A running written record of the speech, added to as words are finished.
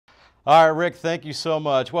All right, Rick, thank you so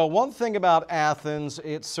much. Well, one thing about Athens,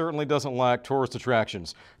 it certainly doesn't lack tourist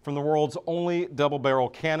attractions. From the world's only double-barrel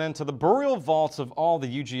cannon to the burial vaults of all the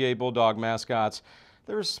UGA Bulldog mascots,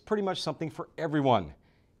 there's pretty much something for everyone,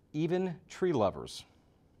 even tree lovers.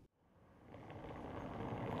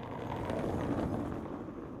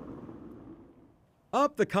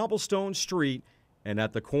 Up the cobblestone street and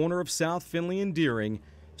at the corner of South Finley and Deering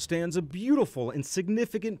stands a beautiful and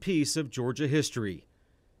significant piece of Georgia history.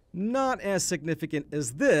 Not as significant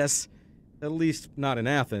as this, at least not in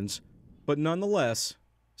Athens, but nonetheless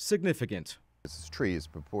significant. This tree is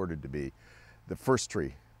purported to be the first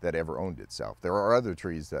tree that ever owned itself. There are other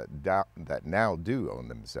trees that now do own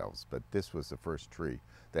themselves, but this was the first tree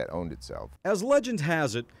that owned itself. As legend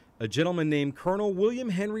has it, a gentleman named Colonel William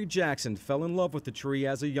Henry Jackson fell in love with the tree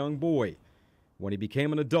as a young boy. When he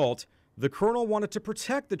became an adult, the colonel wanted to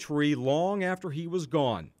protect the tree long after he was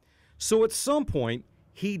gone. So at some point,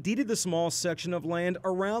 he deeded the small section of land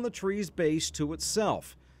around the tree's base to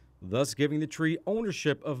itself, thus giving the tree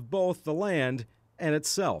ownership of both the land and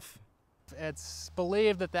itself. It's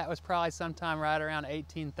believed that that was probably sometime right around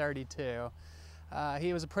 1832.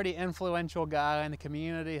 He was a pretty influential guy in the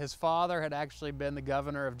community. His father had actually been the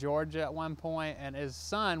governor of Georgia at one point, and his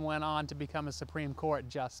son went on to become a Supreme Court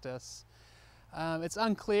justice. It's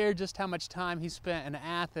unclear just how much time he spent in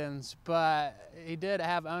Athens, but he did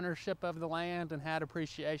have ownership of the land and had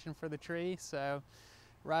appreciation for the tree, so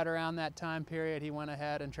right around that time period he went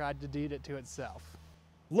ahead and tried to deed it to itself.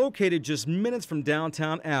 Located just minutes from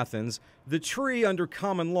downtown Athens, the tree under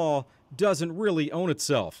common law doesn't really own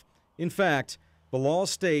itself. In fact, the law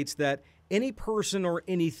states that any person or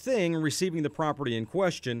anything receiving the property in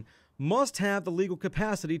question must have the legal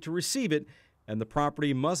capacity to receive it, and the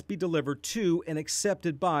property must be delivered to and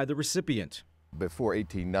accepted by the recipient. Before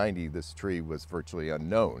 1890, this tree was virtually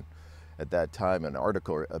unknown. At that time, an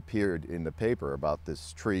article appeared in the paper about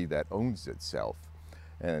this tree that owns itself.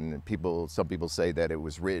 And some people say that it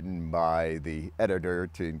was written by the editor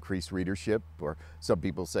to increase readership, or some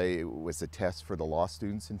people say it was a test for the law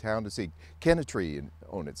students in town to see, can a tree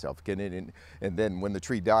own itself? Can it? And then when the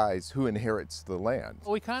tree dies, who inherits the land?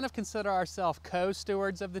 We kind of consider ourselves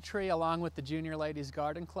co-stewards of the tree along with the Junior Ladies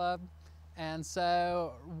Garden Club. And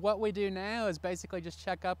so what we do now is basically just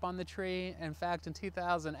check up on the tree. In fact, in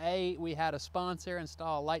 2008, we had a sponsor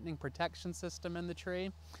install a lightning protection system in the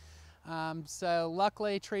tree. So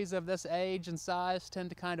luckily, trees of this age and size tend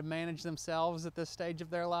to kind of manage themselves at this stage of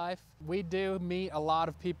their life. We do meet a lot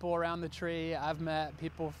of people around the tree. I've met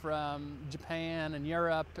people from Japan and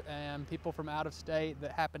Europe and people from out of state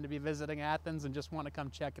that happen to be visiting Athens and just want to come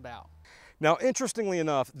check it out. Now, interestingly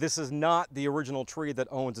enough, this is not the original tree that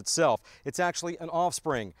owns itself. It's actually an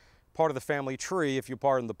offspring, part of the family tree, if you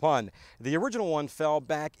pardon the pun. The original one fell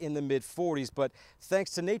back in the mid-40s, but thanks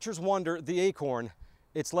to nature's wonder, the acorn,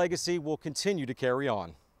 its legacy will continue to carry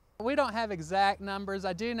on. We don't have exact numbers.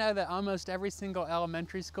 I do know that almost every single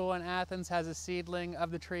elementary school in Athens has a seedling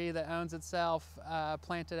of the tree that owns itself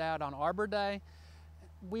planted out on Arbor Day.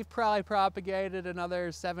 We've probably propagated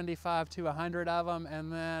another 75 to 100 of them,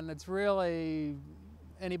 and then it's really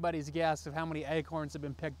anybody's guess of how many acorns have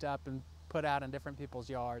been picked up and put out in different people's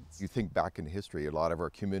yards. You think back in history, a lot of our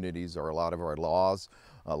communities or a lot of our laws,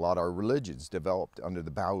 a lot of our religions developed under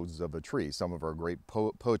the boughs of a tree. Some of our great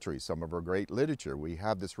poetry, some of our great literature. We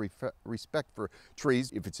have this respect for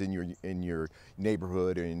trees. If it's in your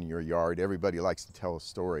neighborhood or in your yard, everybody likes to tell a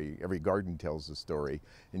story. Every garden tells a story,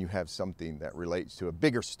 and you have something that relates to a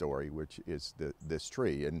bigger story, which is this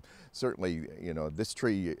tree. And certainly, you know, this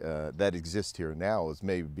tree that exists here now is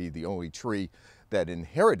maybe the only tree that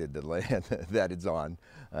inherited the land that it's on,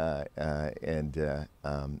 and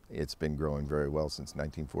it's been growing very well since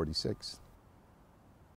 1946.